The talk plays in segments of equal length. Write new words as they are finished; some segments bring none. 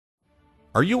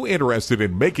Are you interested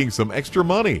in making some extra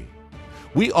money?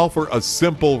 We offer a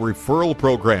simple referral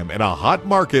program in a hot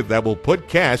market that will put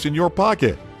cash in your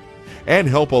pocket and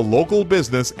help a local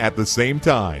business at the same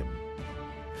time.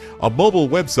 A mobile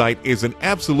website is an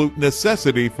absolute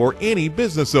necessity for any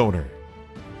business owner.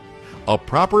 A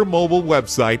proper mobile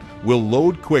website will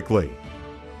load quickly.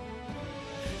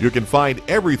 You can find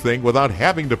everything without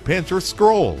having to pinch or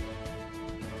scroll.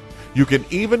 You can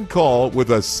even call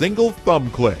with a single thumb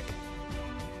click.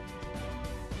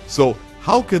 So,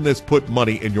 how can this put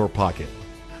money in your pocket?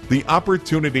 The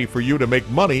opportunity for you to make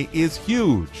money is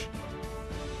huge.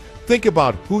 Think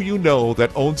about who you know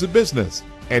that owns a business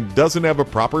and doesn't have a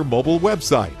proper mobile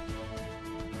website.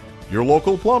 Your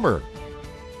local plumber,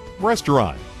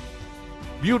 restaurant,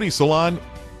 beauty salon,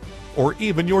 or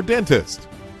even your dentist.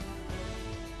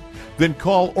 Then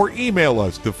call or email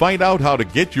us to find out how to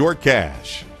get your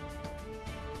cash.